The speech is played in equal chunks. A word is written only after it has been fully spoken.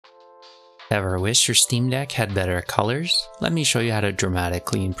Ever wish your Steam Deck had better colors? Let me show you how to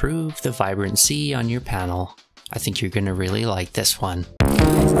dramatically improve the vibrancy on your panel. I think you're going to really like this one.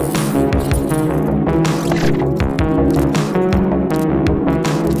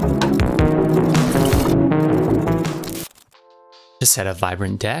 To set up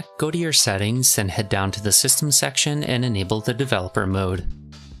VibrantDeck, go to your settings, then head down to the System section and enable the developer mode.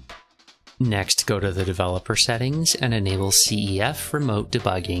 Next, go to the developer settings and enable CEF remote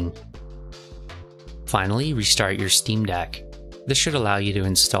debugging. Finally, restart your Steam Deck. This should allow you to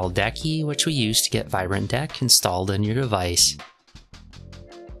install Decky, which we use to get VibrantDeck installed on your device.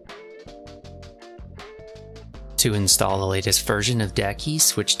 To install the latest version of Decky,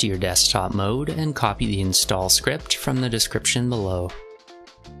 switch to your desktop mode and copy the install script from the description below.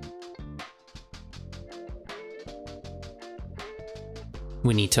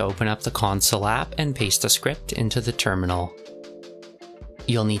 We need to open up the console app and paste the script into the terminal.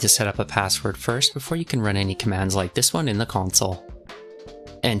 You'll need to set up a password first before you can run any commands like this one in the console.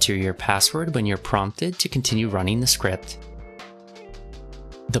 Enter your password when you're prompted to continue running the script.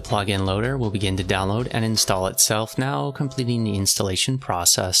 The plugin loader will begin to download and install itself now, completing the installation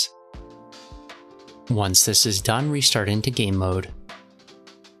process. Once this is done, restart into game mode.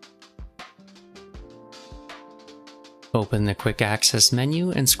 Open the Quick Access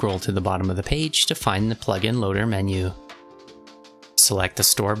menu and scroll to the bottom of the page to find the plugin loader menu. Select the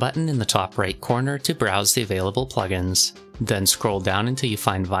Store button in the top right corner to browse the available plugins. Then scroll down until you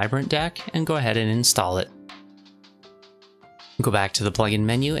find VibrantDeck and go ahead and install it. Go back to the plugin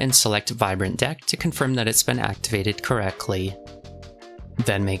menu and select VibrantDeck to confirm that it's been activated correctly.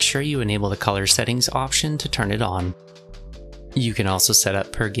 Then make sure you enable the color settings option to turn it on. You can also set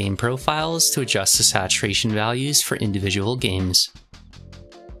up per game profiles to adjust the saturation values for individual games.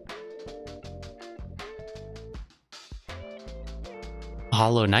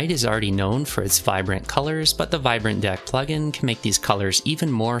 Hollow Knight is already known for its vibrant colors, but the VibrantDeck plugin can make these colors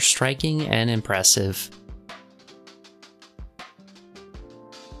even more striking and impressive.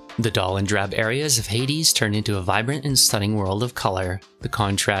 The dull and drab areas of Hades turn into a vibrant and stunning world of color. The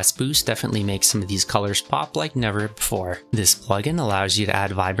contrast boost definitely makes some of these colors pop like never before. This plugin allows you to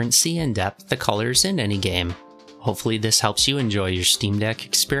add vibrancy and depth to colors in any game. Hopefully this helps you enjoy your Steam Deck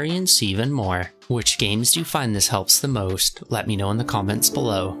experience even more. Which games do you find this helps the most? Let me know in the comments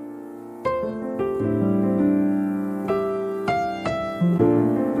below.